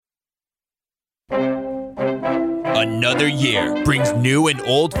Another year brings new and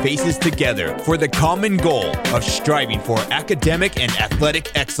old faces together for the common goal of striving for academic and athletic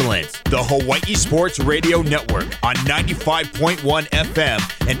excellence. The Hawaii Sports Radio Network on 95.1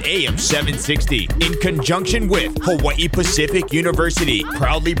 FM and AM 760, in conjunction with Hawaii Pacific University,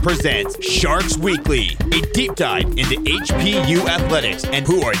 proudly presents Sharks Weekly, a deep dive into HPU athletics and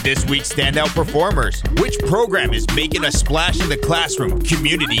who are this week's standout performers. Which program is making a splash in the classroom,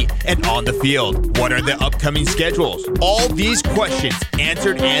 community, and on the field? What are the upcoming schedules? All these questions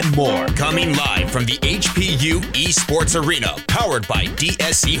answered and more. Coming live from the HPU Esports Arena, powered by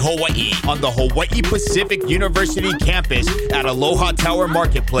DSC Hawaii on the Hawaii Pacific University campus at Aloha Tower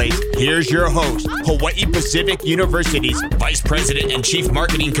Marketplace. Here's your host, Hawaii Pacific University's Vice President and Chief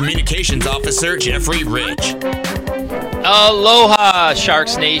Marketing Communications Officer, Jeffrey Rich. Aloha,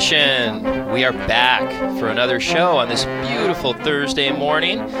 Sharks Nation. We are back for another show on this beautiful Thursday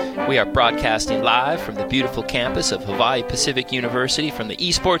morning. We are broadcasting live from the beautiful campus of Hawaii Pacific University from the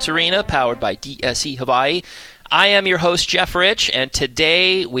Esports Arena, powered by DSE Hawaii. I am your host, Jeff Rich, and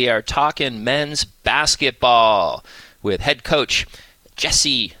today we are talking men's basketball with head coach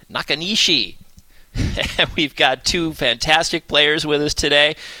Jesse Nakanishi. And we've got two fantastic players with us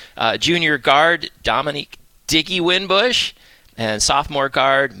today. Junior guard Dominique Diggy Winbush and sophomore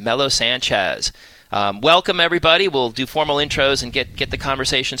guard Melo Sanchez. Welcome, everybody. We'll do formal intros and get the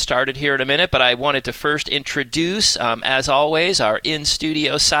conversation started here in a minute, but I wanted to first introduce, as always, our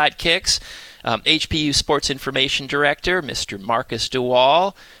in-studio sidekicks, HPU Sports Information Director, Mr. Marcus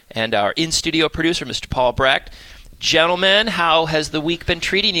DeWall, and our in-studio producer, Mr. Paul Brecht. Gentlemen, how has the week been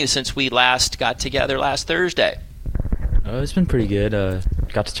treating you since we last got together last Thursday? It's been pretty good.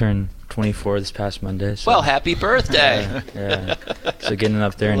 Got to turn 24 this past Monday. So. Well, happy birthday. Yeah. So getting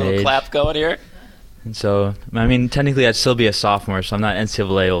up there in age. A little clap going here. And so, I mean, technically I'd still be a sophomore, so I'm not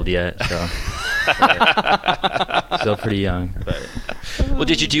NCAA old yet. So still pretty young. But. Well,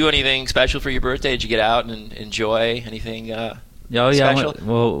 did you do anything special for your birthday? Did you get out and enjoy anything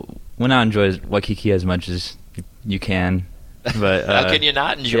special? Went out and enjoyed Waikiki as much as you can. But how can you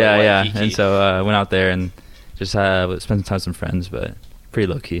not enjoy Yeah. Waikiki? And so I went out there and just spent some time with some friends, but pretty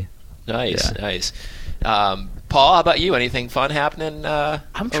low-key. Nice. Paul, how about you? Anything fun happening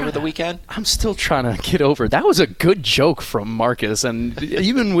over the weekend? I'm still trying to get over. That was a good joke from Marcus, and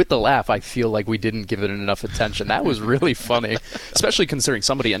even with the laugh, I feel like we didn't give it enough attention. That was really funny, especially considering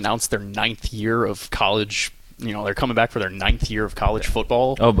somebody announced their 9th year of college. You know, they're coming back for their 9th year of college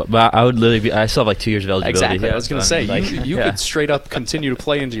football. Oh, but I would literally I still have like 2 years of eligibility. Exactly. I was going to say, you could straight up continue to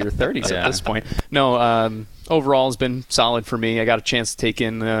play into your 30s at this point. No, overall has been solid for me. I got a chance to take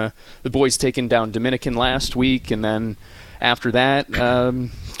in the boys taking down Dominican last week, and then after that,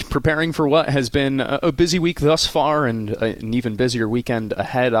 preparing for what has been a busy week thus far, and an even busier weekend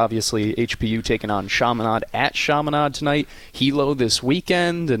ahead. Obviously, HPU taking on Chaminade at Chaminade tonight, Hilo this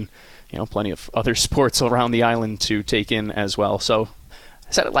weekend, and plenty of other sports around the island to take in as well. So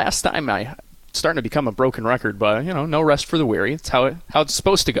I said it last time, I starting to become a broken record, but no rest for the weary. It's how it's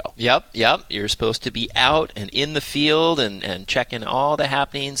supposed to go. Yep. You're supposed to be out and in the field and checking all the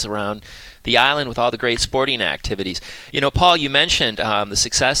happenings around the island with all the great sporting activities. Paul, you mentioned the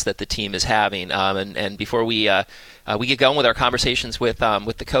success that the team is having, and before we get going with our conversations with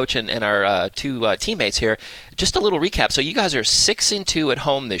the coach and our two teammates here, just a little recap. So you guys are 6-2 at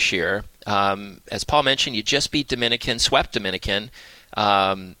home this year. As Paul mentioned, you just beat Dominican, swept Dominican.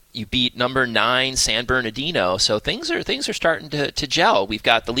 You beat number 9 San Bernardino, so things are starting to gel. We've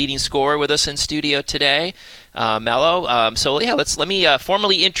got the leading scorer with us in studio today, Melo. Let me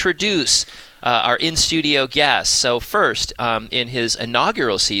formally introduce our in-studio guest. So first, in his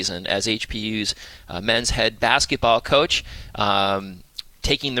inaugural season as HPU's men's head basketball coach,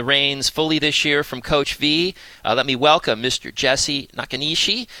 taking the reins fully this year from Coach V, let me welcome Mr. Jesse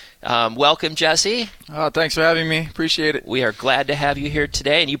Nakanishi. Welcome, Jesse. Thanks for having me. Appreciate it. We are glad to have you here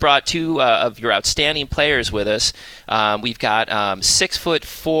today. And you brought two of your outstanding players with us. We've got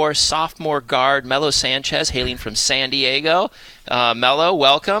 6'4" sophomore guard Melo Sanchez, hailing from San Diego. Melo,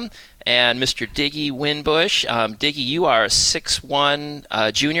 welcome. And Mr. Diggy Winbush. Diggy, you are a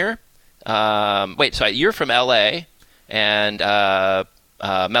 6'1" junior. You're from L.A., and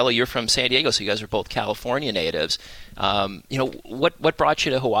Melo, you're from San Diego, so you guys are both California natives. What brought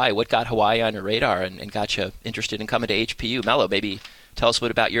you to Hawaii? What got Hawaii on your radar and got you interested in coming to HPU? Melo, maybe tell us a bit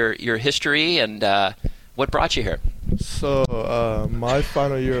about your history and what brought you here. So my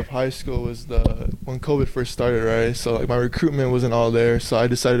final year of high school was when COVID first started, right? So my recruitment wasn't all there, so I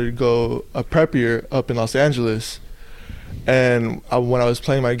decided to go a prep year up in Los Angeles. And when I was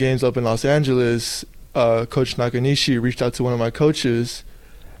playing my games up in Los Angeles, Coach Nakanishi reached out to one of my coaches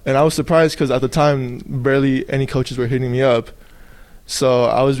And I was surprised because at the time, barely any coaches were hitting me up. So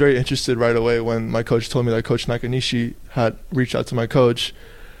I was very interested right away when my coach told me that Coach Nakanishi had reached out to my coach.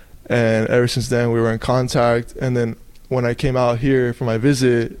 And ever since then, we were in contact. And then when I came out here for my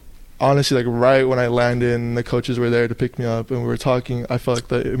visit, honestly, like right when I landed and the coaches were there to pick me up and we were talking, I felt like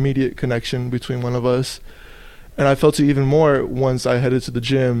the immediate connection between one of us. And I felt it even more once I headed to the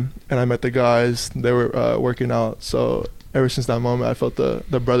gym and I met the guys. They were working out. So ever since that moment, I felt the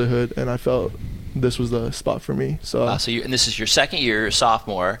brotherhood, and I felt this was the spot for me. So, and this is your second year, you're a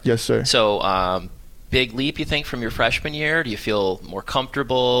sophomore. Yes, sir. So big leap, you think, from your freshman year? Do you feel more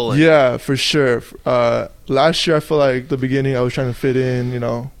comfortable? Yeah, for sure. Last year, I feel like the beginning I was trying to fit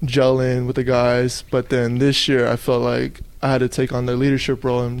in, gel in with the guys. But then this year, I felt like I had to take on the leadership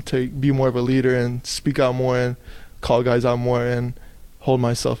role and be more of a leader and speak out more and call guys out more and hold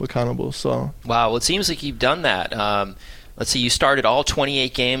myself accountable. So wow, well, it seems like you've done that. Let's see, you started all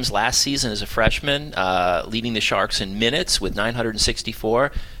 28 games last season as a freshman, leading the Sharks in minutes with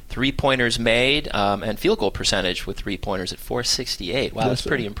 964, three-pointers made, and field goal percentage with three-pointers at .468. Wow, that's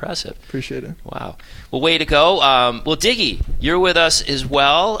pretty impressive. Appreciate it. Wow. Well, way to go. Well, Diggy, you're with us as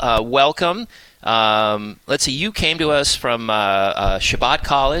well. Welcome. Let's see, you came to us from Shabbat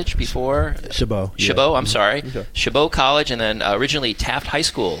College before. Chabot. Chabot, I'm sorry. Okay. Chabot College, and then originally Taft High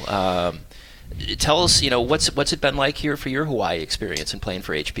School. Tell us, what's it been like here for your Hawaii experience and playing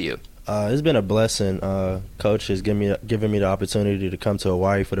for HPU? It's been a blessing. Coach has given me the opportunity to come to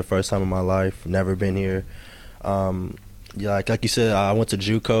Hawaii for the first time in my life. Never been here. Like you said, I went to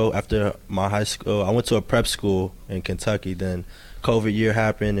JUCO after my high school. I went to a prep school in Kentucky. Then COVID year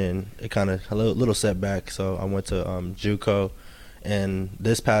happened, and it kind of a little setback. So I went to JUCO, and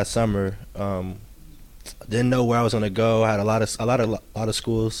this past summer, didn't know where I was going to go. I had a lot of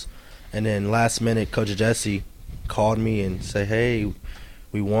schools. And then last minute, Coach Jesse called me and said, "Hey,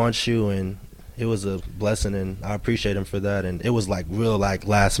 we want you," and it was a blessing, and I appreciate him for that. And it was real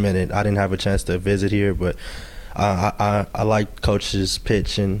last minute. I didn't have a chance to visit here, but I liked Coach's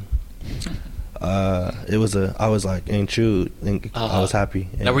pitch, and I was intrigued, and I was happy.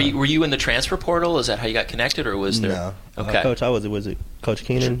 And, now, were you in the transfer portal? Is that how you got connected, or was there? No, okay. Coach, was it Coach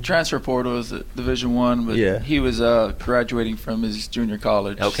Keenan? Transfer portal is Division I, but yeah. He was graduating from his junior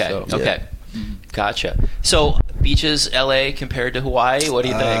college. Okay, so. okay. Mm-hmm. Gotcha. So, beaches, LA compared to Hawaii, what do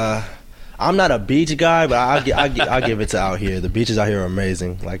you think? I'm not a beach guy, but I'll give it to out here. The beaches out here are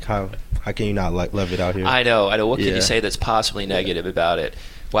amazing. How can you not love it out here? I know. What can you say that's possibly negative about it?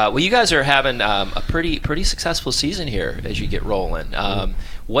 Wow. Well, you guys are having a pretty successful season here as you get rolling.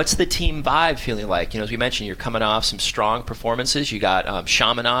 What's the team vibe feeling like? As we mentioned, you're coming off some strong performances. You got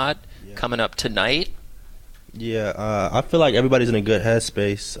Chaminade coming up tonight. Yeah, I feel like everybody's in a good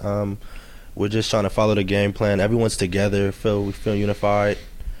headspace. We're just trying to follow the game plan. Everyone's together. We feel unified,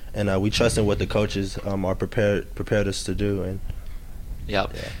 and we trust in what the coaches are prepared us to do. And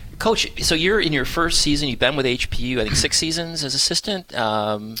Yep. Yeah. Coach, so you're in your first season. You've been with HPU, I think, 6 seasons as assistant,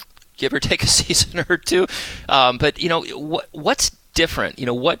 give or take a season or two. But what's different?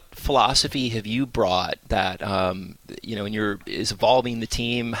 What philosophy have you brought that is evolving the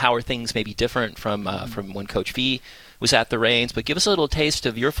team? How are things maybe different from when Coach V was at the reins? But give us a little taste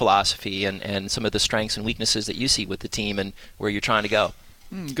of your philosophy and some of the strengths and weaknesses that you see with the team and where you're trying to go.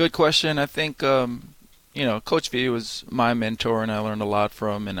 Good question. I think Coach V was my mentor, and I learned a lot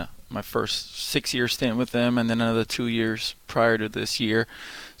from in my first 6-year stint with them, and then another 2 years prior to this year.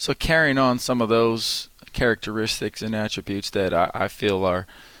 So carrying on some of those characteristics and attributes that I feel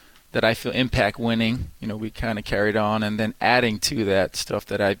impact winning, we kind of carried on, and then adding to that stuff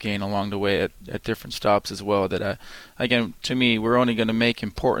that I've gained along the way at different stops as well. That again, to me, we're only going to make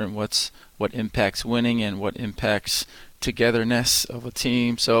important what impacts winning and what impacts togetherness of a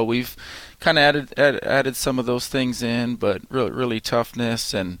team. So we've kind of added some of those things in, but really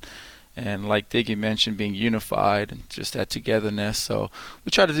toughness and like Diggy mentioned, being unified and just that togetherness. So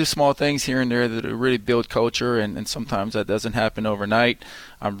we try to do small things here and there that really build culture, and sometimes that doesn't happen overnight.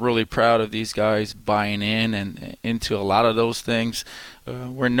 I'm really proud of these guys buying in and into a lot of those things.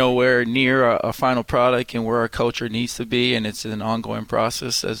 We're nowhere near a final product and where our culture needs to be, and it's an ongoing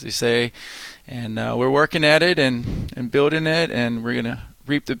process, as they say. And we're working at it and building it, and we're going to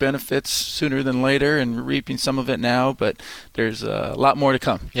reap the benefits sooner than later, and we're reaping some of it now, but there's a lot more to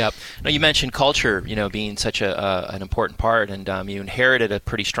come. Yep. Now, you mentioned culture, being such an important part, and you inherited a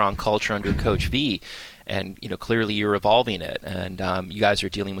pretty strong culture under Coach V, and clearly you're evolving it, and you guys are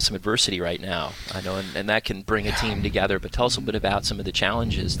dealing with some adversity right now. I know, and that can bring a team together. But tell us a bit about some of the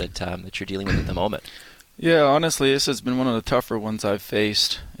challenges that you're dealing with at the moment. Yeah, honestly, this has been one of the tougher ones I've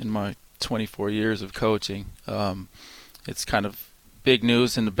faced in my 24 years of coaching. It's kind of big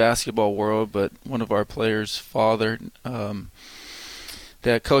news in the basketball world, but one of our players' father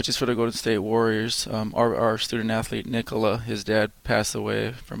that coaches for the Golden State Warriors, our student athlete Nikola, his dad passed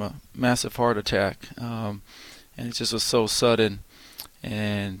away from a massive heart attack, and it just was so sudden,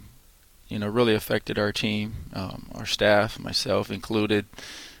 and really affected our team, our staff, myself included.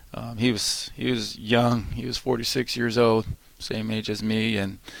 He was young. He was 46 years old, same age as me,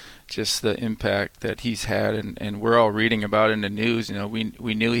 and just the impact that he's had, and we're all reading about it in the news.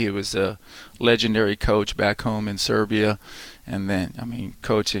 We knew he was a legendary coach back home in Serbia, and then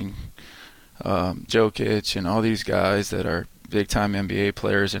coaching Jokic and all these guys that are big-time NBA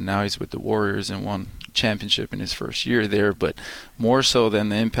players, and now he's with the Warriors and won championship in his first year there. But more so than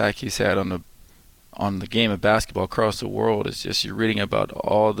the impact he's had on the game of basketball across the world is just you're reading about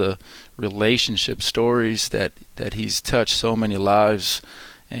all the relationship stories that he's touched so many lives,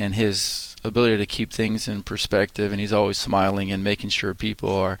 and his ability to keep things in perspective, and he's always smiling and making sure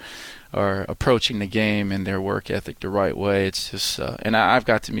people are approaching the game and their work ethic the right way. It's just and I've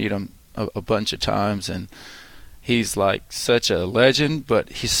got to meet him a bunch of times, and he's like such a legend, but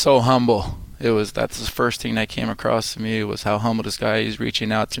he's so humble. That's the first thing that came across to me was how humble this guy is,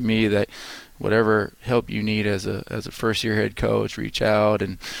 reaching out to me that whatever help you need as a first year head coach, reach out,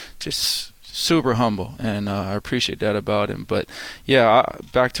 and just super humble, and I appreciate that about him. But yeah,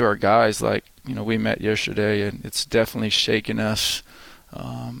 back to our guys, we met yesterday, and it's definitely shaken us,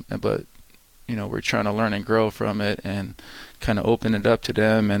 but we're trying to learn and grow from it and kind of open it up to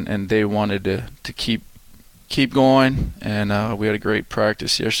them, and they wanted to keep going, and we had a great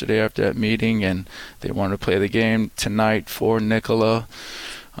practice yesterday after that meeting, and they wanted to play the game tonight for Nikola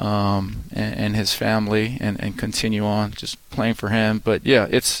and his family, and continue on just playing for him. But yeah,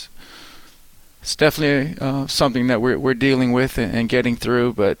 it's definitely something that we're dealing with and getting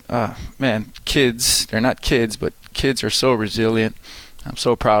through. But man, they're not kids, but kids are so resilient. I'm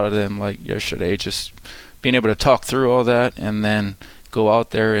so proud of them. Like yesterday, just being able to talk through all that and then go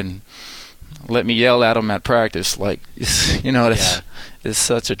out there and let me yell at them at practice. It's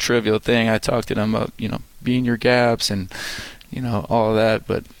such a trivial thing. I talked to them about being your gaps and all of that,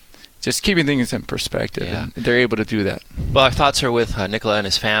 but just keeping things in perspective, and they're able to do that. Well, our thoughts are with Nikola and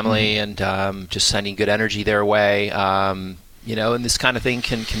his family, and just sending good energy their way. And this kind of thing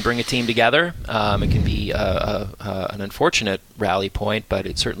can bring a team together. It can be an unfortunate rally point, but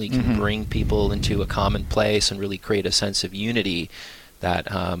it certainly can bring people into a common place and really create a sense of unity that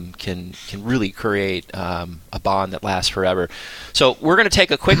can really create a bond that lasts forever. So we're going to take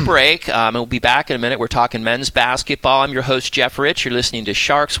a quick break, and we'll be back in a minute. We're talking men's basketball. I'm your host, Jeff Rich. You're listening to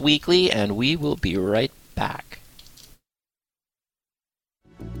Sharks Weekly, and we will be right back.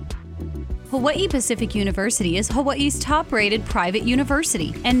 Hawaii Pacific University is Hawaii's top-rated private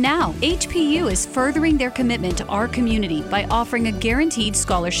university. And now, HPU is furthering their commitment to our community by offering a guaranteed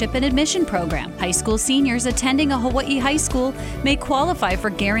scholarship and admission program. High school seniors attending a Hawaii high school may qualify for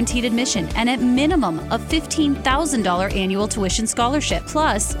guaranteed admission and at minimum a $15,000 annual tuition scholarship.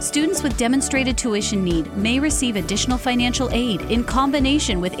 Plus, students with demonstrated tuition need may receive additional financial aid in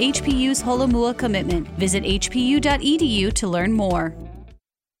combination with HPU's Holomua commitment. Visit hpu.edu to learn more.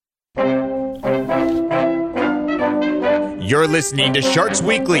 You're listening to Sharks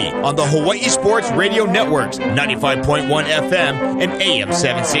Weekly on the Hawaii Sports Radio Networks, 95.1 FM and AM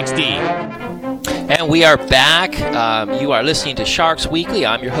 760. And we are back. You are listening to Sharks Weekly.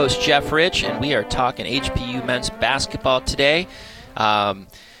 I'm your host, Jeff Rich, and we are talking HPU men's basketball today.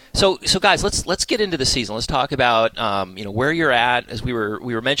 So guys, let's get into the season. Let's talk about where you're at. As we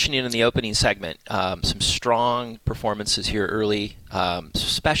were mentioning in the opening segment, some strong performances here early,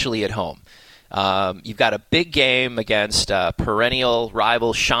 especially at home. You've got a big game against perennial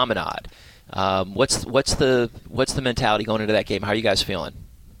rival Chaminade. What's the mentality going into that game? How are you guys feeling?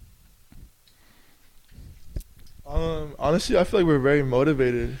 Honestly, I feel like we're very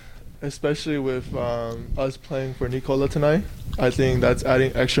motivated, especially with us playing for Nikola tonight. I think that's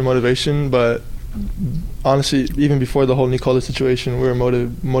adding extra motivation. But honestly, even before the whole Nikola situation, we were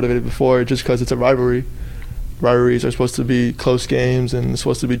motivated before, just because it's a rivalry. Rivalries are supposed to be close games and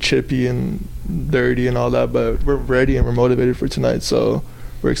supposed to be chippy and dirty and all that, but we're ready and we're motivated for tonight, so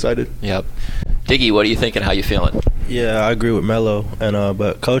we're excited. Yep. Diggy, what are you thinking? How you feeling? Yeah, I agree with Melo, and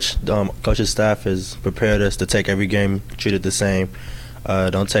but coach's staff has prepared us to take every game treated the same.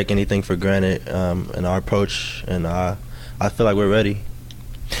 Don't take anything for granted in our approach, and I feel like we're ready.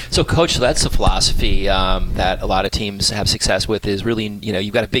 So, Coach, that's the philosophy that a lot of teams have success with, is really,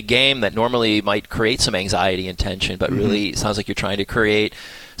 you've got a big game that normally might create some anxiety and tension, but really it sounds like you're trying to create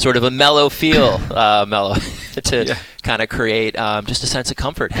sort of a mellow feel, to kind of create just a sense of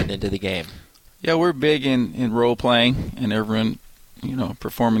comfort heading into the game. Yeah, we're big in role playing, and everyone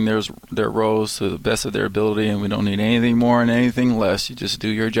performing their roles to the best of their ability, and we don't need anything more and anything less. You just do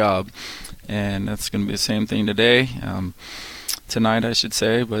your job, and that's going to be the same thing today. Tonight, I should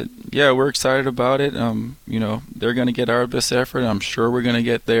say. But yeah, we're excited about it. They're going to get our best effort. I'm sure we're going to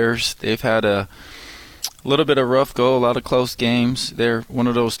get theirs. They've had a little bit of rough go, a lot of close games. They're one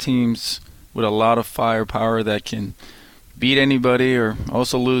of those teams with a lot of firepower that can beat anybody or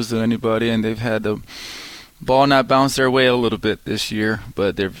also lose to anybody, and they've had the ball not bounce their way a little bit this year,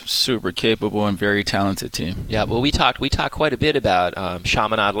 but they're super capable and very talented team. Yeah, well, we talked quite a bit about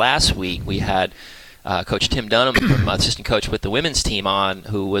Chaminade last week. We had Coach Tim Dunham, assistant coach with the women's team, on,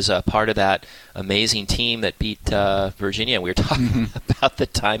 who was a part of that amazing team that beat Virginia. We were talking about the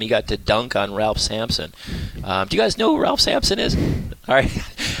time he got to dunk on Ralph Sampson. Do you guys know who Ralph Sampson is? All right.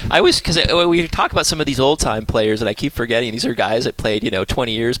 Because we talk about some of these old-time players, and I keep forgetting these are guys that played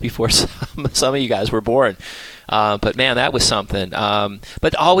 20 years before some of you guys were born. But man, that was something.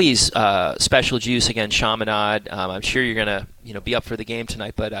 But always special juice against Chaminade. I'm sure you're gonna be up for the game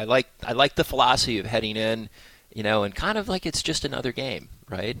tonight. But I like the philosophy of heading in, and kind of like it's just another game,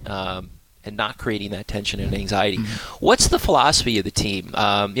 right? And not creating that tension and anxiety. Mm-hmm. What's the philosophy of the team?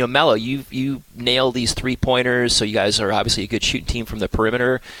 Melo, you nailed these 3-pointers, so you guys are obviously a good shooting team from the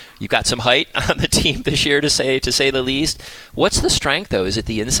perimeter. You've got some height on the team this year, to say the least. What's the strength, though? Is it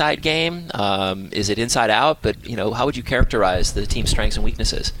the inside game? Is it inside out? But how would you characterize the team's strengths and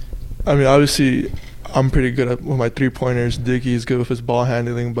weaknesses? I mean, obviously, I'm pretty good with my 3-pointers. Diggy is good with his ball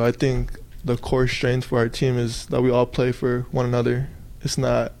handling, but I think the core strength for our team is that we all play for one another. It's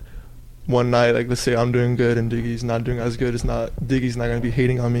not one night, like, let's say I'm doing good and Diggy's not doing as good. Diggy's not going to be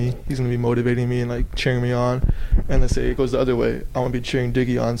hating on me. He's going to be motivating me and like cheering me on. And let's say it goes the other way, I want to be cheering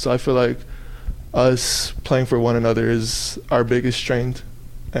Diggy on. So I feel like us playing for one another is our biggest strength,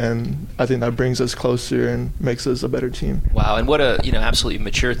 and I think that brings us closer and makes us a better team. Wow, and what a absolutely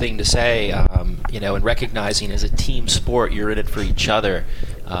mature thing to say. And recognizing as a team sport, you're in it for each other.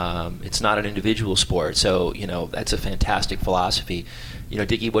 It's not an individual sport, so that's a fantastic philosophy.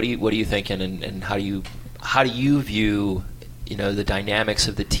 Diggy, what are you thinking, and how do you view the dynamics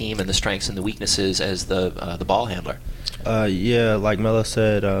of the team and the strengths and the weaknesses as the ball handler? Yeah, like Melo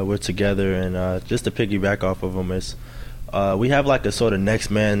said, we're together, and just to piggyback off of him is we have like a sort of next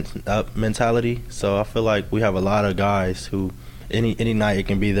man up mentality. So I feel like we have a lot of guys who any night it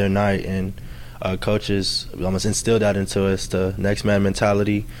can be their night, and coaches almost instilled that into us, the next man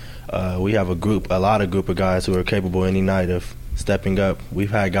mentality. We have a lot of guys who are capable any night of stepping up. We've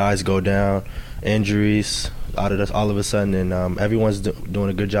had guys go down, injuries out of this all of a sudden, and everyone's doing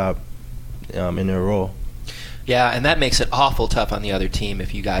a good job in their role. Yeah, and that makes it awful tough on the other team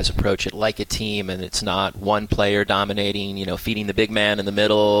if you guys approach it like a team and it's not one player dominating, feeding the big man in the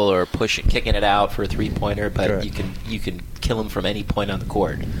middle or kicking it out for a 3-pointer, but correct. you can kill him from any point on the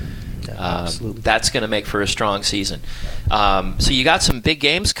court. Yeah, that's going to make for a strong season. So you got some big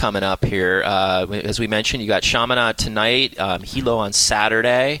games coming up here. As we mentioned, you got Chaminade tonight, Hilo on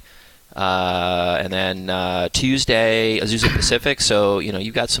Saturday, and then Tuesday, Azusa Pacific. So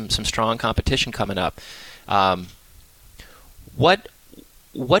you've got some strong competition coming up. What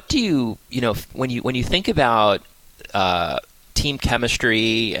do you when you think about team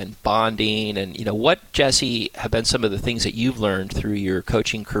chemistry and bonding, and what, Jesse, have been some of the things that you've learned through your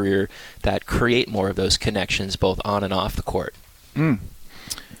coaching career that create more of those connections both on and off the court? Yeah,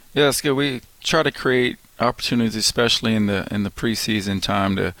 that's good. We try to create opportunities, especially in the preseason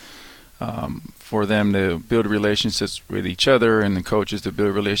time, to for them to build relationships with each other, and the coaches to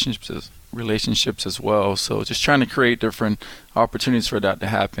build relationships as well. So just trying to create different opportunities for that to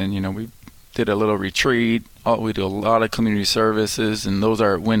happen. We did a little retreat. We do a lot of community services, and those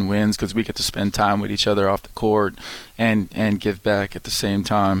are win-wins because we get to spend time with each other off the court and give back at the same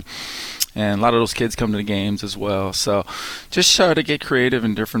time. And a lot of those kids come to the games as well. So just try to get creative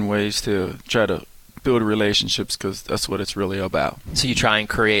in different ways to try to build relationships, because that's what it's really about. So you try and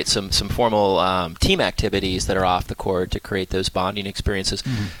create some formal team activities that are off the court to create those bonding experiences.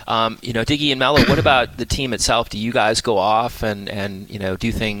 Mm-hmm. Diggy and Melo, what about the team itself? Do you guys go off and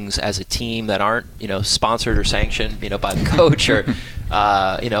do things as a team that aren't sponsored or sanctioned by the coach, or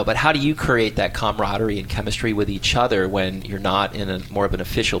but how do you create that camaraderie and chemistry with each other when you're not in a more of an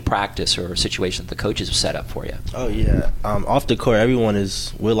official practice or a situation that the coaches have set up for you? Oh yeah, off the court,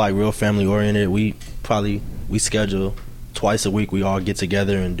 we're like real family oriented. We schedule twice a week. We all get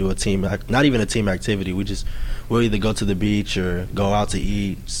together and do a team, not even a team activity. We'll either go to the beach or go out to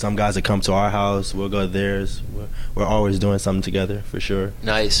eat. Some guys that come to our house, we'll go to theirs. We're always doing something together, for sure.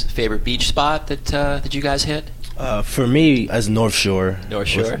 Nice. Favorite beach spot that you guys hit? For me, as North Shore. North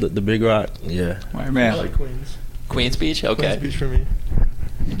Shore? The Big Rock, yeah. My man. I like Queens. Queens Beach? Okay. Queens Beach for me.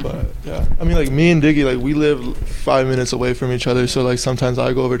 But yeah, I mean, like me and Diggy, like we live 5 minutes away from each other. So like sometimes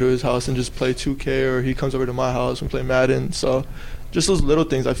I go over to his house and just play 2K, or he comes over to my house and play Madden. So just those little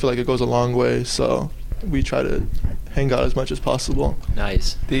things, I feel like it goes a long way. So we try to hang out as much as possible.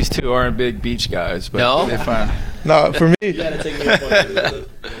 Nice. These two aren't big beach guys, but No? they're fine. No, for me, You gotta take me a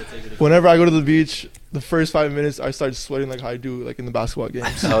point. whenever I go to the beach, the first 5 minutes I start sweating like how I do like in the basketball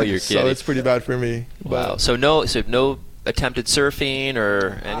games. Oh, you're kidding. So it's pretty bad for me. Wow. So no attempted surfing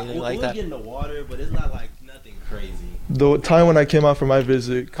or anything like that? We get in the water, but it's not like nothing crazy. The time when I came out for my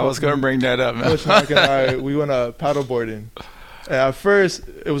visit, I was going to bring that up, man. Coach Mack and I, we went paddle boarding. And at first,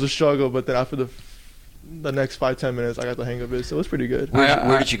 it was a struggle, but then after the next 5-10 minutes, I got the hang of it, so it was pretty good.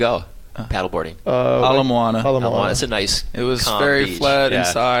 Where did you go? Paddleboarding. Ala Moana. It's a nice. It was calm very beach. flat Yeah.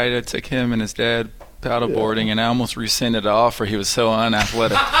 inside. I took him and his dad paddleboarding, and I almost rescinded the offer. He was so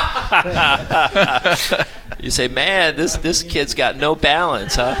unathletic. You say, man, this kid's got no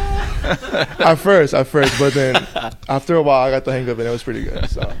balance, huh? At first, but then after a while, I got the hang of it. It was pretty good.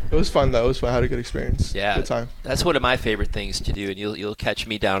 So it was fun, though. It was fun. I had a good experience. Yeah, good time. That's one of my favorite things to do, and you'll catch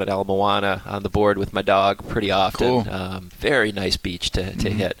me down at Ala Moana on the board with my dog pretty often. Cool. Very nice beach to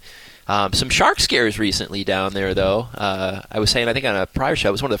hit. Some shark scares recently down there, though. I was saying, I think on a prior show,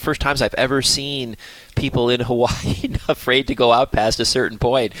 it was one of the first times I've ever seen people in Hawaii afraid to go out past a certain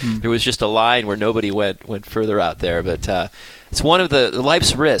point. There was just a line where nobody went further out there. But it's one of the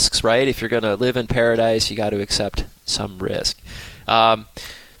life's risks, right? If you're going to live in paradise, you got to accept some risk.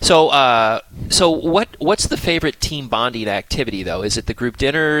 So what's the favorite team bonding activity, though? Is it the group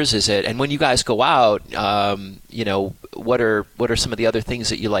dinners? Is it, and when you guys go out, what are some of the other things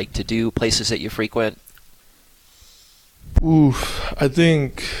that you like to do, places that you frequent? Oof, I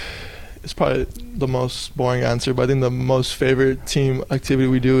think it's probably the most boring answer, but I think the most favorite team activity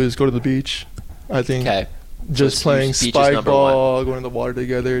we do is go to the beach. I think just playing spike ball, going in the water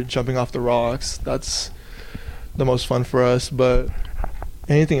together, jumping off the rocks. That's the most fun for us. But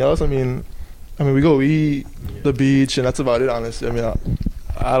anything else, I mean, we go eat, the beach, and that's about it, honestly. I mean,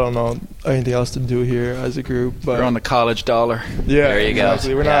 I don't know anything else to do here as a group. But We're on the college dollar. Yeah, there you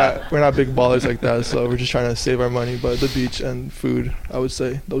exactly. go. We're not big ballers like that, so we're just trying to save our money. But the beach and food, I would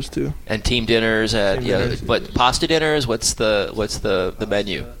say those two. And team dinners at what pasta dinners? What's the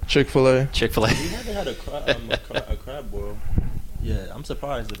menu? Chick-fil-A. Chick-fil-A. We haven't had a crab boil. Yeah, I'm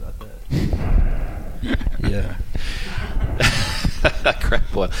surprised about that. Yeah.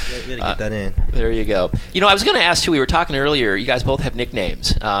 Crap boy. We gotta get that in. There you go. I was going to ask too. We were talking earlier. You guys both have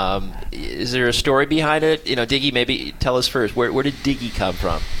nicknames. Is there a story behind it? Diggy, maybe tell us first. Where did Diggy come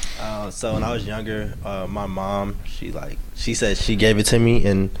from? So when I was younger, my mom, she said she gave it to me,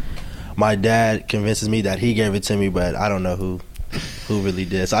 and my dad convinces me that he gave it to me, but I don't know who really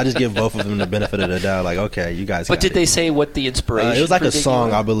did. So I just give both of them the benefit of the doubt. Like, okay, you guys. But did they say what the inspiration? It was like for a Diggy song,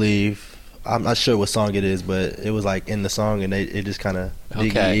 was? I believe. I'm not sure what song it is, but it was like in the song, and it just kind of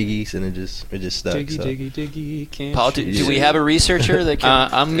diggy, and it just stuck. Diggy, can't Paul, do we have a researcher that can?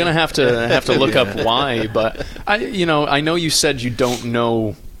 I'm gonna have to look up why, but I know you said you don't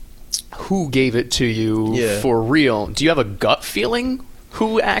know who gave it to you for real. Do you have a gut feeling?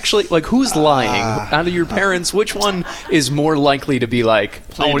 Who actually, who's lying? Out of your parents, which one is more likely to be like,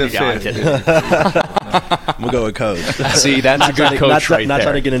 Plead the fifth. I'm gonna go with Coach. See, that's a good coach right there. Not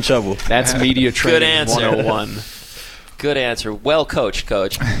trying to get in trouble. That's media training Good answer. 101. Good answer. Well coached,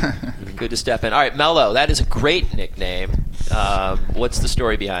 Coach. Good to step in. All right, Melo, that is a great nickname. What's the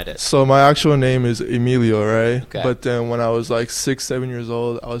story behind it? So my actual name is Emilio, right? Okay. But then when I was like 6-7 years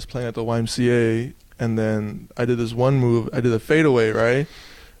old, I was playing at the YMCA, and then I did this one move. I did a fadeaway, right?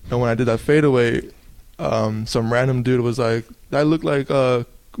 And when I did that fadeaway, some random dude was like, "That looked like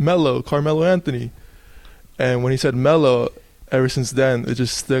Carmelo Anthony." And when he said Melo, ever since then, it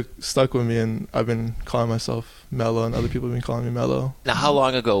just stuck with me, and I've been calling myself Melo, and other people have been calling me Melo. Now, how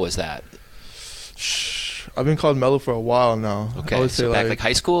long ago was that? I've been called Melo for a while now. Okay, I would say so back like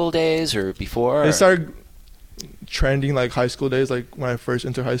high school days or before? It started trending like high school days. Like when I first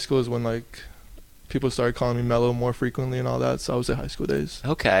entered high school is when like people started calling me Melo more frequently and all that. So I would say high school days.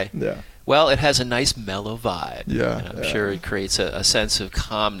 Okay. Yeah. Well, it has a nice mellow vibe. Yeah. And I'm sure it creates a sense of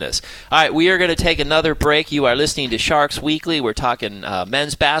calmness. All right, we are going to take another break. You are listening to Sharks Weekly. We're talking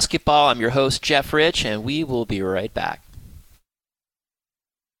men's basketball. I'm your host, Jeff Rich, and we will be right back.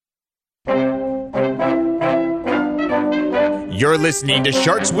 You're listening to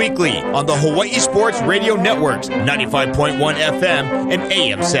Sharks Weekly on the Hawaii Sports Radio Networks, 95.1 FM and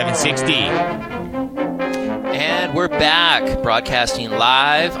AM 760. And we're back, broadcasting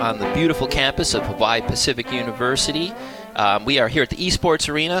live on the beautiful campus of Hawaii Pacific University. We are here at the Esports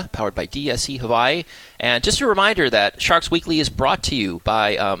Arena, powered by DSE Hawaii. And just a reminder that Sharks Weekly is brought to you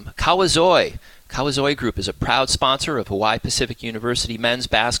by Kawazoe. Kawazoe Group is a proud sponsor of Hawaii Pacific University men's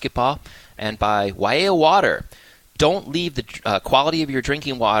basketball, and by Waiea Water. Don't leave the quality of your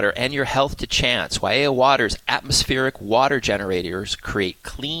drinking water and your health to chance. Waiea Water's atmospheric water generators create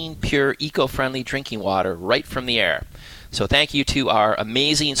clean, pure, eco-friendly drinking water right from the air. So thank you to our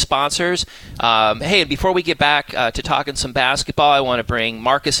amazing sponsors. Hey, and before we get back to talking some basketball, I want to bring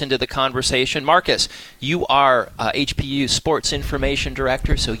Marcus into the conversation. Marcus, you are HPU Sports Information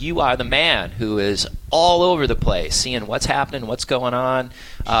Director, so you are the man who is all over the place, seeing what's happening, what's going on.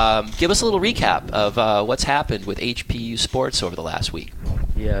 Give us a little recap of what's happened with HPU Sports over the last week.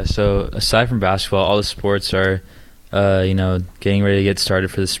 Yeah, so aside from basketball, all the sports are, getting ready to get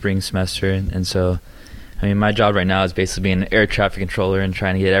started for the spring semester, and so I mean, my job right now is basically being an air traffic controller and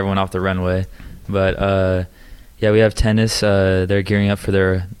trying to get everyone off the runway. But, we have tennis. They're gearing up for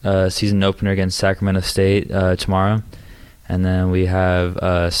their season opener against Sacramento State tomorrow. And then we have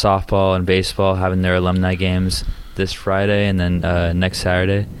softball and baseball having their alumni games this Friday and then next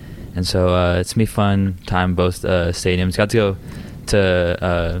Saturday. And so it's going to be fun time both stadiums. Got to go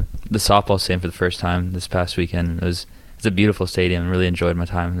to the softball stadium for the first time this past weekend. It's a beautiful stadium. Really enjoyed my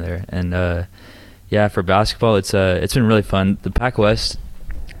time there. And for basketball, it's been really fun. The Pac West,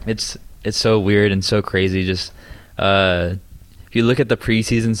 it's so weird and so crazy. Just if you look at the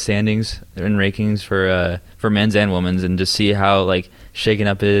preseason standings and rankings for men's and women's, and just see how like shaken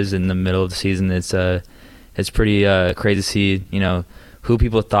up it is in the middle of the season, it's pretty crazy to see who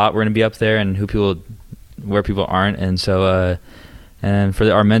people thought were going to be up there and where people aren't. And so and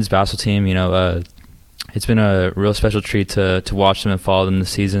for our men's basketball team, it's been a real special treat to watch them and follow them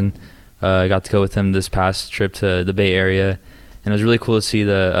this season. I got to go with them this past trip to the Bay Area, and it was really cool to see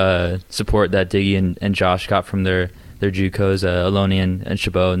the support that Diggy and Josh got from their JUCOs, Aloni and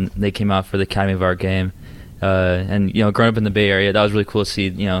Chabot, and they came out for the Academy of Art game. And growing up in the Bay Area, that was really cool to see.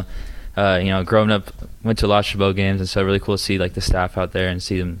 Growing up, went to a lot of Chabot games, and so really cool to see like the staff out there and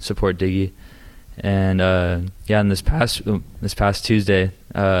see them support Diggy. And and this past Tuesday,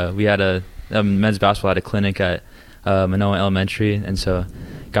 we had a men's basketball at a clinic at Manoa Elementary, and so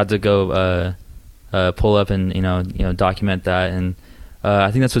got to go pull up and document that. And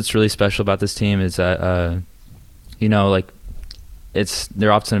I think that's what's really special about this team is that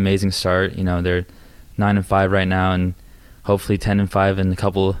they're off to an amazing start. They're 9-5 right now, and hopefully 10-5 in a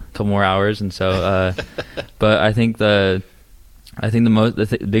couple more hours. And so, but I think the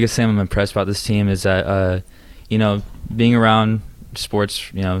biggest thing I'm impressed about this team is that being around sports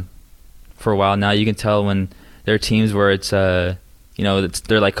for a while now, you can tell when there are teams where it's they're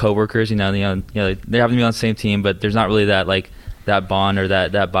like coworkers. They happen to be on the same team, but there's not really that bond or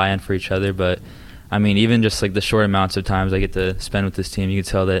that buy-in for each other. But I mean, even just like the short amounts of times I get to spend with this team, you can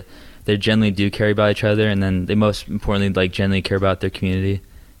tell that they genuinely do care about each other, and then they most importantly genuinely care about their community.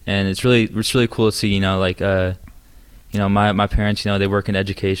 And it's really cool to see. My parents, they work in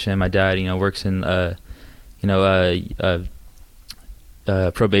education. My dad, works in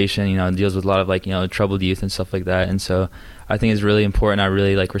probation. Deals with a lot of troubled youth and stuff like that. And so I think it's really important. I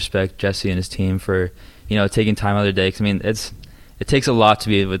really respect Jesse and his team for taking time out of their day. 'Cause I mean, it takes a lot to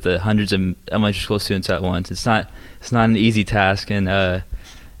be with the hundreds of elementary school students at once. It's not an easy task, and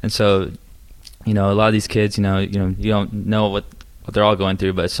so a lot of these kids, you don't know what they're all going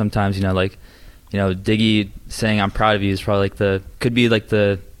through, but sometimes Diggy saying I'm proud of you is probably could be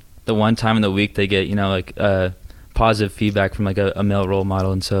the one time in the week they get positive feedback from a male role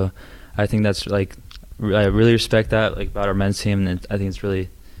model. And so I think that's I really respect that about our men's team, and I think it's really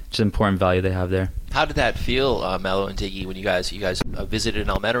just an important value they have there. How did that feel, Melo and Diggy, when you guys visited an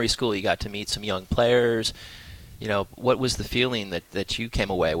elementary school? You got to meet some young players. What was the feeling that you came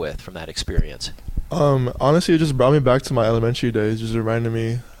away with from that experience? Honestly, it just brought me back to my elementary days. Just reminded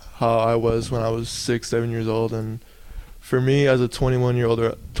me how I was when I was 6-7 years old. And for me, as a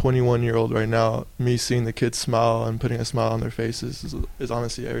 21-year-old right now, me seeing the kids smile and putting a smile on their faces is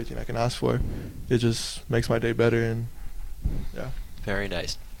honestly everything I can ask for. It just makes my day better, and yeah. Very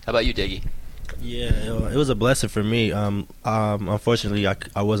nice. How about you, Diggy? Yeah, it was a blessing for me. Unfortunately,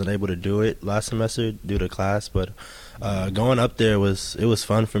 I wasn't able to do it last semester due to class, but going up there was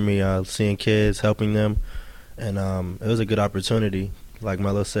fun for me. Seeing kids, helping them, and it was a good opportunity. Like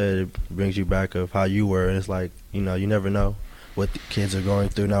Melo said, it brings you back of how you were, and it's you never know what the kids are going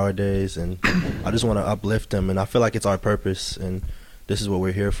through nowadays, and I just want to uplift them, and I feel like it's our purpose, and this is what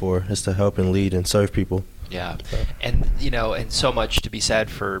we're here for, is to help and lead and serve people. Yeah, and so much to be said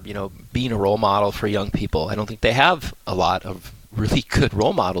for being a role model for young people. I don't think they have a lot of really good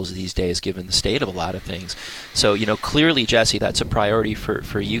role models these days, given the state of a lot of things. So, clearly, Jesse, that's a priority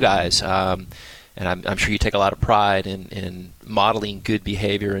for you guys. And I'm sure you take a lot of pride in modeling good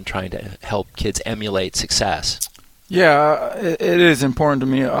behavior and trying to help kids emulate success. Yeah, it is important to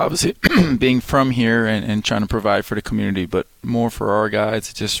me, obviously, being from here and trying to provide for the community, but more for our guys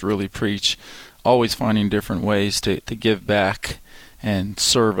to just really preach, always finding different ways to give back and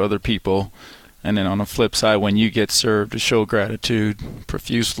serve other people. And then on the flip side, when you get served, to show gratitude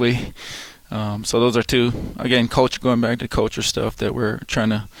profusely. So those are two, again, going back to culture stuff that we're trying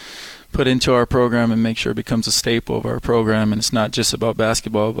to put into our program and make sure it becomes a staple of our program. And it's not just about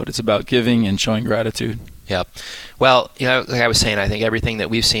basketball, but it's about giving and showing gratitude. Yeah. Well, like I was saying, I think everything that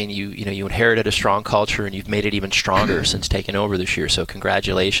we've seen, you inherited a strong culture, and you've made it even stronger since taking over this year. So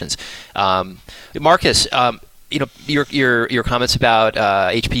congratulations, Marcus. Your comments about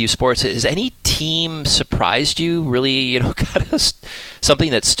HPU sports. Has any team surprised you? Really, kind of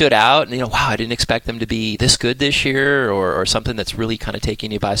something that stood out? And wow, I didn't expect them to be this good this year, or something that's really kind of taken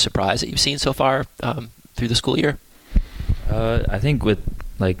you by surprise that you've seen so far through the school year. I think with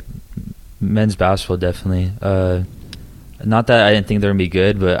men's basketball, definitely. Not that I didn't think they were gonna be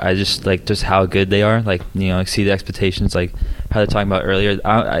good, but I just how good they are. Exceed the expectations. Like how they're talking about earlier.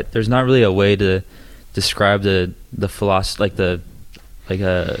 There's not really a way to describe the philosophy,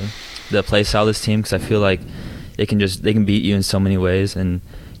 the play style of this team, because I feel like they can beat you in so many ways. And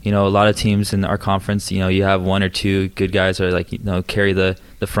a lot of teams in our conference, you have one or two good guys that carry the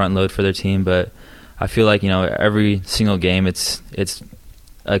front load for their team, but I feel like every single game it's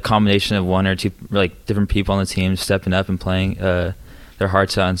a combination of one or two different people on the team stepping up and playing their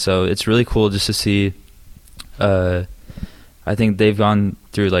hearts out. And so it's really cool just to see. I think they've gone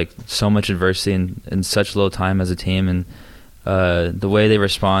through so much adversity in such little time as a team, and the way they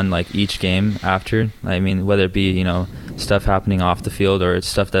respond each game after. I mean, whether it be stuff happening off the field or it's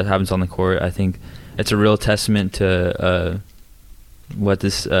stuff that happens on the court, I think it's a real testament to what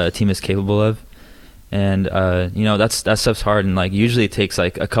this team is capable of. And that stuff's hard, and usually it takes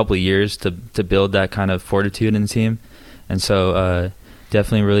a couple of years to build that kind of fortitude in the team. And so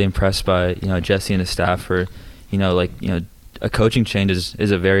definitely really impressed by Jesse and his staff for a coaching change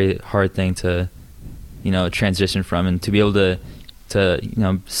is a very hard thing to transition from, and to be able to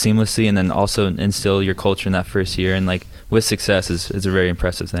seamlessly and then also instill your culture in that first year and with success is a very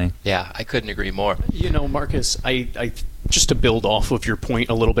impressive thing. Yeah, I couldn't agree more. Marcus, I just to build off of your point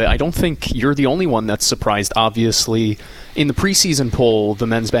a little bit, I don't think you're the only one that's surprised. Obviously, in the preseason poll, the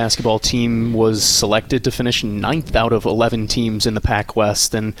men's basketball team was selected to finish 9th out of 11 teams in the Pac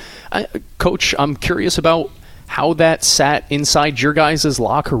West. And Coach, I'm curious about how that sat inside your guys'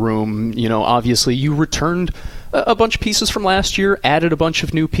 locker room. Obviously you returned a bunch of pieces from last year, added a bunch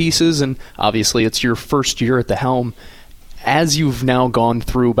of new pieces, and obviously it's your first year at the helm. As you've now gone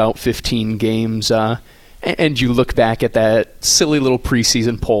through about 15 games, and you look back at that silly little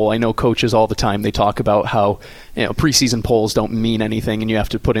preseason poll, I know coaches all the time, they talk about how preseason polls don't mean anything and you have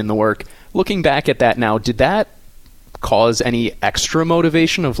to put in the work. Looking back at that now, did that cause any extra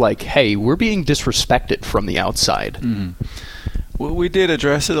motivation of hey, we're being disrespected from the outside? Well, we did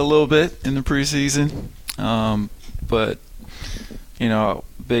address it a little bit in the preseason, but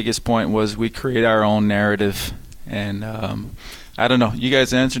biggest point was we create our own narrative, and I don't know, you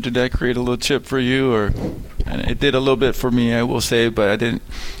guys answered, did that create a little chip for you? And it did a little bit for me, I will say, but I didn't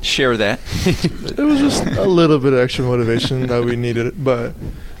share that. It was just a little bit of extra motivation that we needed, but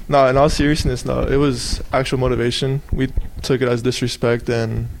no, in all seriousness, no, it was actual motivation. We took it as disrespect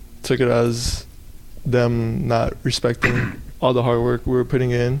and took it as them not respecting all the hard work we were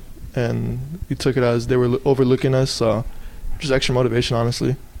putting in, and we took it as they were overlooking us, so just extra motivation,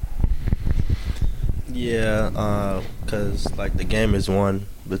 honestly. Yeah, because the game is won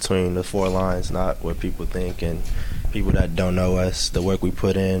between the four lines, not what people think and people that don't know us, the work we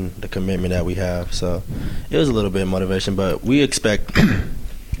put in, the commitment that we have. So it was a little bit of motivation, but we expect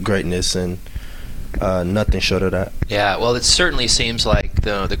greatness, and nothing short of that. Yeah, well, it certainly seems like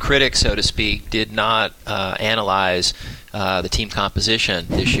the critics, so to speak, did not analyze the team composition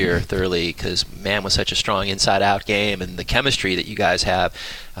this year thoroughly, because, man, with such a strong inside-out game and the chemistry that you guys have,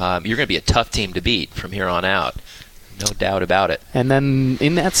 you're going to be a tough team to beat from here on out. No doubt about it. And then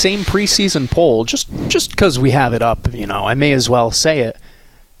in that same preseason poll, just because we have it up, I may as well say it,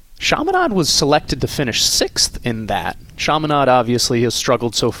 Chaminade was selected to finish 6th in that. Chaminade obviously has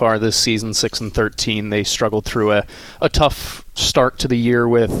struggled so far this season, 6-13. They struggled through a tough start to the year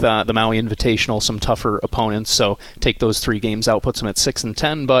with the Maui Invitational, some tougher opponents. So take those 3 games out, puts them at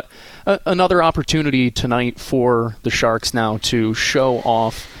 6-10. But another opportunity tonight for the Sharks now to show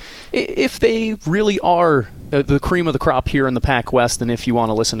off if they really are the cream of the crop here in the Pac West, and if you want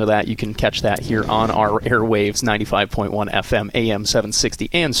to listen to that, you can catch that here on our airwaves, 95.1 FM, AM 760,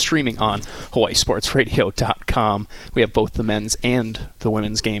 and streaming on HawaiiSportsRadio.com. We have both the men's and the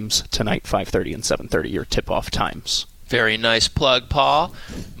women's games tonight, 5:30 and 7:30, your tip-off times. Very nice plug, Paul.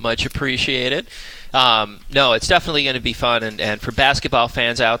 Much appreciated. No, it's definitely going to be fun, and for basketball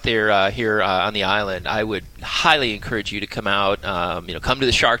fans out there here on the island, I would highly encourage you to come out, come to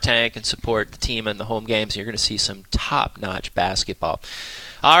the Shark Tank and support the team in the home games. You're going to see some top-notch basketball.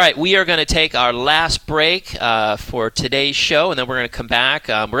 All right, we are going to take our last break for today's show, and then we're going to come back.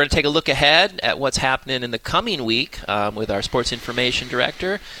 We're going to take a look ahead at what's happening in the coming week with our sports information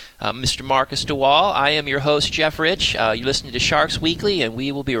director, Mr. Marcus DeWall. I am your host, Jeff Rich. You're listening to Sharks Weekly, and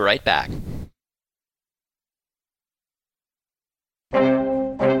we will be right back.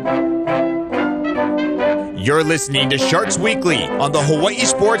 You're listening to Sharks Weekly on the Hawaii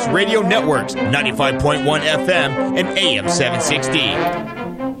Sports Radio Network's 95.1 FM and AM 760.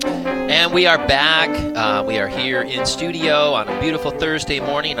 And we are back. We are here in studio on a beautiful Thursday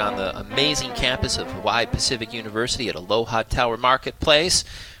morning on the amazing campus of Hawaii Pacific University at Aloha Tower Marketplace.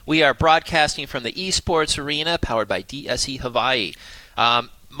 We are broadcasting from the eSports Arena powered by DSE Hawaii.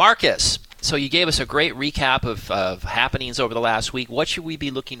 Marcus, so you gave us a great recap of happenings over the last week. What should we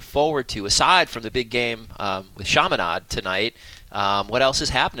be looking forward to, aside from the big game with Chaminade tonight? What else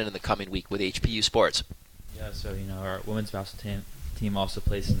is happening in the coming week with HPU Sports? Yeah, so, our women's basketball team also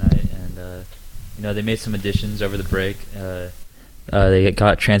plays tonight, and, they made some additions over the break. They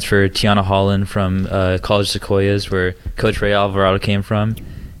got transferred Tiana Holland from College Sequoias, where Coach Ray Alvarado came from.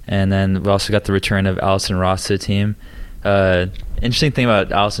 And then we also got the return of Allison Ross to the team. Interesting thing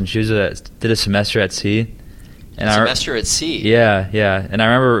about Allison, she did a semester at sea. Semester at sea? Yeah. And I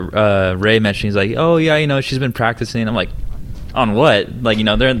remember Ray mentioning, he's like, oh, yeah, she's been practicing. I'm like, on what?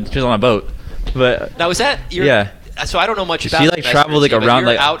 She's on a boat. But now, is that yeah. So I don't know much about. She traveled around,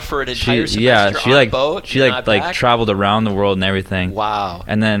 out for an entire semester on a boat. She traveled around the world and everything. Wow.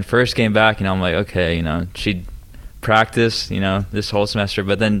 And then first came back, I'm like, okay, she practiced, this whole semester,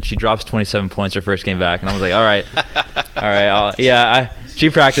 but then she drops 27 points her first game back, and I was like, all right, she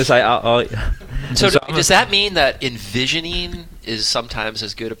practiced. So does that mean that envisioning is sometimes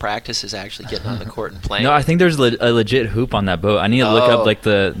as good a practice as actually getting on the court and playing? No, I think there's a legit hoop on that boat. I need to look up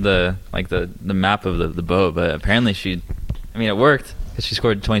the map of the boat, but apparently it worked because she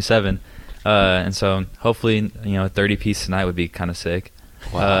scored 27, and so hopefully a 30-piece tonight would be kind of sick.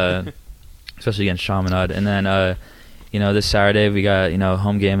 Wow. Especially against Chaminade. And then this Saturday we got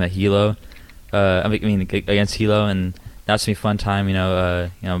home game at Hilo. Against Hilo, and that's gonna be a fun time.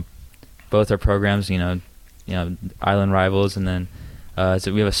 Both our programs, island rivals, and then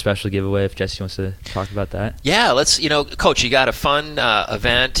so we have a special giveaway if Jesse wants to talk about that. Yeah, let's. Coach, you got a fun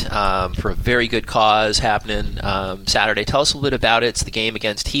event for a very good cause happening Saturday. Tell us a little bit about it. It's the game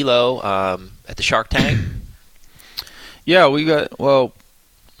against Hilo at the Shark Tank. Yeah, we got one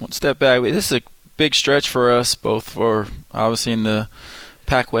step back. This is a big stretch for us, both for obviously in the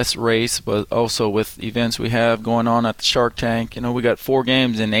Pac West race, but also with events we have going on at the Shark Tank. We got 4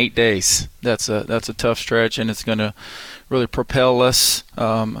 games in 8 days. That's a tough stretch, and it's going to really propel us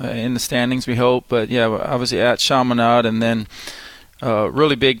in the standings, we hope. But yeah, obviously at Chaminade, and then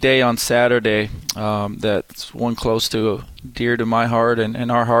really big day on Saturday. That's one close to dear to my heart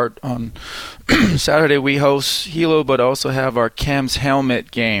and our heart. On Saturday we host Hilo, but also have our Cam's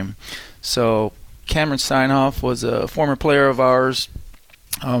Helmet game. So Cameron Steinhoff was a former player of ours,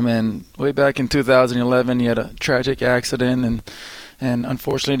 and way back in 2011 he had a tragic accident and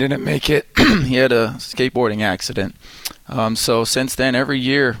unfortunately didn't make it. He had a skateboarding accident. So since then, every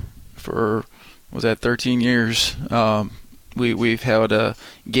year for 13 years, we've held a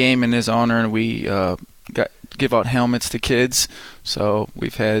game in his honor, and we give out helmets to kids. So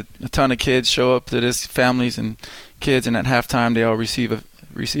we've had a ton of kids show up to this, families and kids, and at halftime they all receive a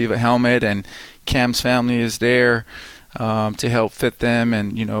helmet, and Cam's family is there to help fit them.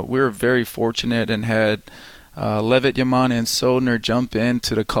 And we're very fortunate and had Levitt, Yamana, and Soldner jump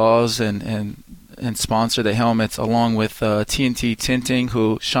into the cause and sponsor the helmets, along with TNT Tinting,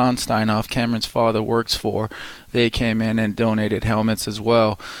 who Sean Steinhoff, Cameron's father, works for. They came in and donated helmets as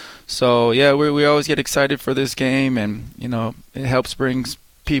well. So yeah, we always get excited for this game, and it helps bring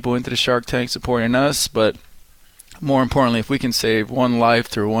people into the Shark Tank supporting us. But more importantly, if we can save one life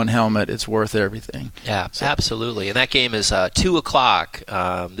through one helmet, it's worth everything. Yeah, so. Absolutely. And that game is 2 o'clock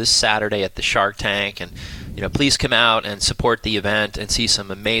this Saturday at the Shark Tank. And please come out and support the event and see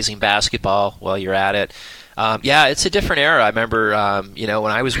some amazing basketball while you're at it. Yeah, it's a different era. I remember,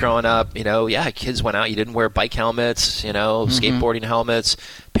 when I was growing up, kids went out. You didn't wear bike helmets, skateboarding helmets.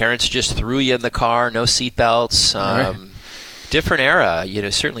 Parents just threw you in the car, no seat belts. Different era.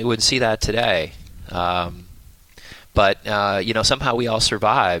 Certainly wouldn't see that today. But somehow we all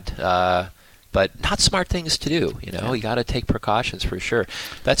survived. But not smart things to do. You got to take precautions for sure.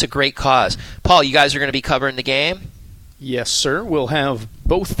 That's a great cause. Paul, you guys are going to be covering the game? Yes, sir. We'll have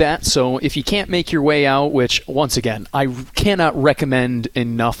both that. So if you can't make your way out, which, once again, I cannot recommend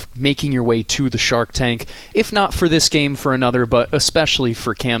enough making your way to the Shark Tank, if not for this game, for another, but especially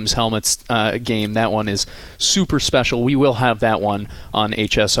for Cam's Helmets game. That one is super special. We will have that one on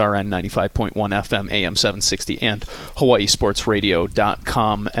HSRN 95.1 FM, AM 760, and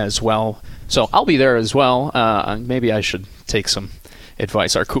HawaiiSportsRadio.com as well. So I'll be there as well. Maybe I should take some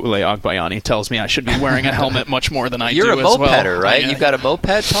advice. Our Ku'ule Agbayani tells me I should be wearing a helmet much more than I do as well. You're a mopeder, right? You've got a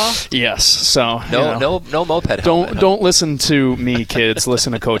moped, Paul? Yes. So no moped helmet. Don't listen to me, kids.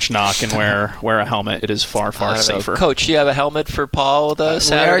 Listen to Coach Knock and wear a helmet. It is far safer. Coach, do you have a helmet for Paul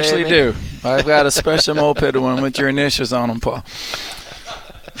Saturday? I actually do. I've got a special moped one with your initials on them, Paul.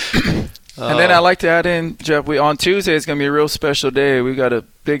 And then I'd like to add in, Jeff, on Tuesday it's going to be a real special day. We've got a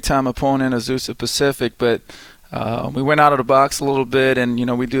big-time opponent, Azusa Pacific, but we went out of the box a little bit, and,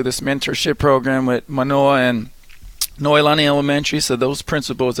 we do this mentorship program with Manoa and Noelani Elementary, so those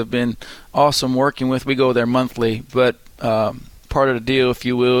principals have been awesome working with. We go there monthly, but part of the deal, if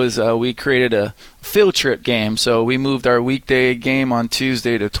you will, is we created a field trip game. So we moved our weekday game on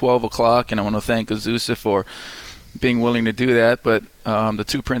Tuesday to 12 o'clock, and I want to thank Azusa for being willing to do that. But the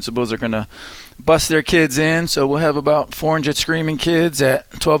two principals are going to bust their kids in, so we'll have about 400 screaming kids at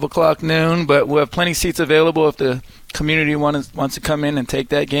 12 o'clock noon, but we'll have plenty of seats available if the community wants to come in and take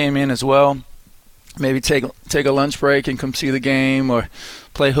that game in as well. Maybe take a lunch break and come see the game, or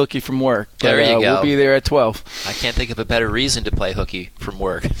play hooky from work. There you go. We'll be there at 12. I can't think of a better reason to play hooky from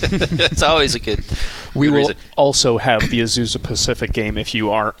work. It's always a good We will reason. Also have the Azusa Pacific game if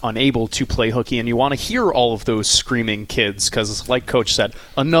you are unable to play hooky and you want to hear all of those screaming kids, because, like Coach said,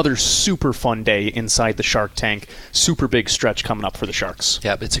 another super fun day inside the Shark Tank. Super big stretch coming up for the Sharks.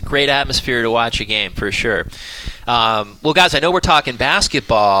 Yep, it's a great atmosphere to watch a game for sure. Well, guys, I know we're talking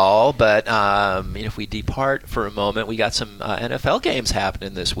basketball, but if we depart for a moment, we got some NFL games happening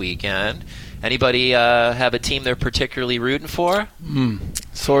this weekend. Anybody have a team they're particularly rooting for?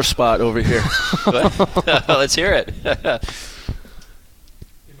 Sore spot over here. Let's hear it. I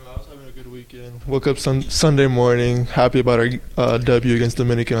was having a good weekend. Woke up Sunday morning, happy about our W against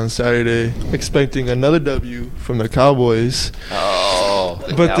Dominican on Saturday, expecting another W from the Cowboys.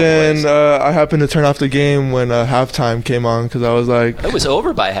 But then I happened to turn off the game when halftime came on, because I was like... It was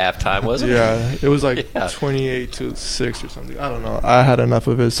over by halftime, wasn't it? Yeah, it was like 28-6 or something. I don't know. I had enough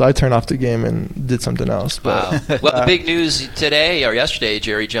of it, so I turned off the game and did something else. But, wow. Well, the big news today or yesterday,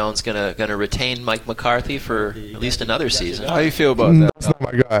 Jerry Jones gonna retain Mike McCarthy for at least another season. How do you feel about that? That's not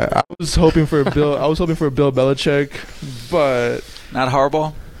my guy. I was hoping for Bill Belichick, but... Not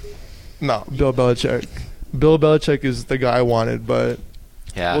Harbaugh? No, Bill Belichick. Bill Belichick is the guy I wanted, but...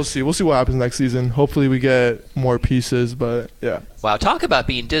 Yeah. We'll see what happens next season. Hopefully we get more pieces, but yeah. Wow, talk about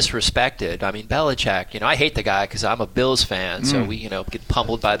being disrespected. I mean, Belichick, I hate the guy because I'm a Bills fan, so we, get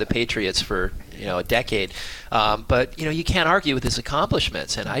pummeled by the Patriots for, a decade. But, you can't argue with his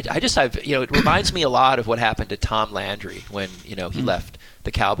accomplishments. And it reminds me a lot of what happened to Tom Landry when, he left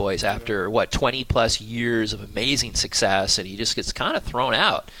the Cowboys after, 20-plus years of amazing success, and he just gets kind of thrown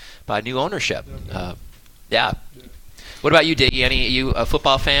out by new ownership. Yeah. What about you, Diggy? You a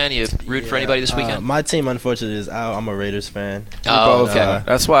football fan? You root for anybody this weekend? My team, unfortunately, is out. I'm a Raiders fan. Oh, okay.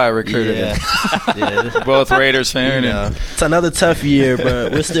 That's why I recruited him. We're both Raiders fans. It's another tough year,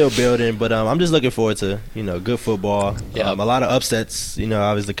 but we're still building. But I'm just looking forward to, good football. Yeah. A lot of upsets.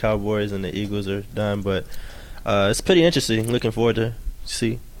 Obviously the Cowboys and the Eagles are done. But it's pretty interesting. Looking forward to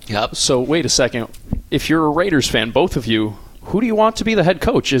see. Yep. So wait a second. If you're a Raiders fan, both of you, who do you want to be the head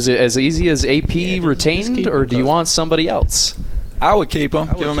coach? Is it as easy as AP retained, or do you want somebody else? I would keep him.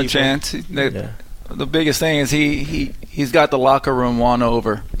 Give him a chance. The biggest thing is he's got the locker room won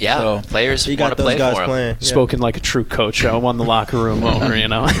over. Yeah, so players want to play for him. Playing. Spoken like a true coach. I won the locker room over,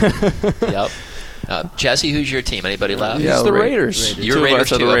 Yep. Jesse, who's your team? Anybody left? Yeah, the Raiders. You're Raiders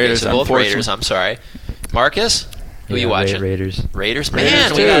too. Okay, so both Raiders. I'm sorry. Marcus? Who you watching? Raiders. Raiders?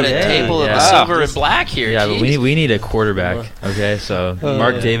 Man, we got a table of silver and black here. Yeah, but we need a quarterback, okay? So,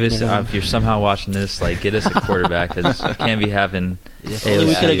 Mark Davis, if you're somehow watching this, get us a quarterback, because it can't be having... we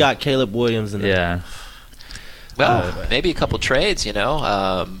could have got Caleb Williams in there. Yeah. Well, maybe a couple trades,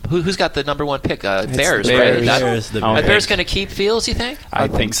 Who's got the number one pick? Bears, Bears, right? Bears, Are Bears going to keep Fields, you think? I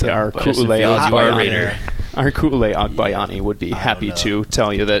think they are. You are a Raider. Arkule Agbayani would be happy to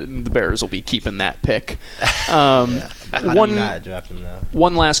tell you that the Bears will be keeping that pick. One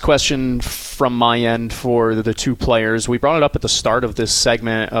last question from my end for the two players. We brought it up at the start of this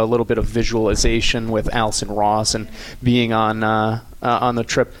segment, a little bit of visualization with Allison Ross and being on the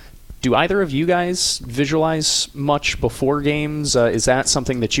trip. Do either of you guys visualize much before games? Is that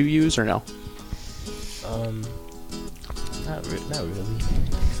something that you use or no? Not really.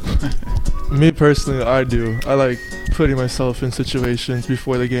 Me personally, I do. I like putting myself in situations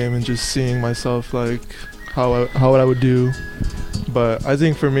before the game and just seeing myself like how I would do. But I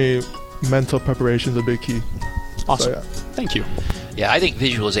think for me, mental preparation is a big key. Awesome. So, yeah. Thank you. Yeah, I think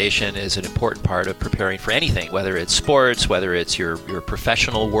visualization is an important part of preparing for anything, whether it's sports, whether it's your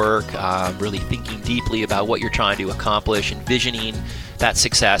professional work, really thinking deeply about what you're trying to accomplish, envisioning that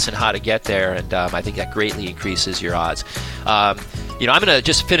success and how to get there, and I think that greatly increases your odds. I'm going to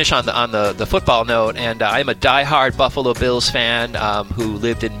just finish on the football note, and I'm a diehard Buffalo Bills fan who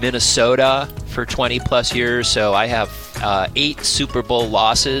lived in Minnesota for 20 plus years, so I have 8 Super Bowl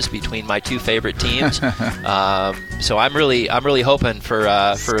losses between my two favorite teams. So I'm really hoping for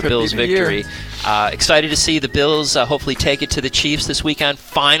a Bills victory. Excited to see the Bills hopefully take it to the Chiefs this weekend.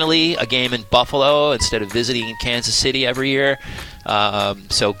 Finally, a game in Buffalo instead of visiting Kansas City every year.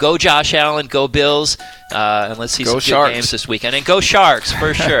 So go Josh Allen, go Bills, and let's see some good games this weekend. And go Sharks,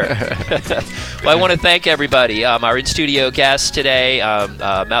 for sure. Well, I want to thank everybody. Our in-studio guests today,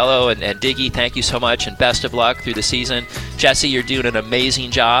 Melo and Diggy, thank you so much, and best of luck through the season. Jesse, you're doing an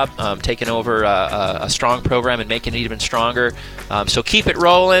amazing job taking over a strong program and making it even stronger. So keep it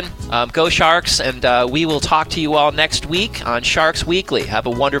rolling. Go Sharks, and we will talk to you all next week on Sharks Weekly. Have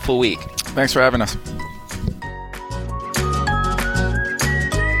a wonderful week. Thanks for having us.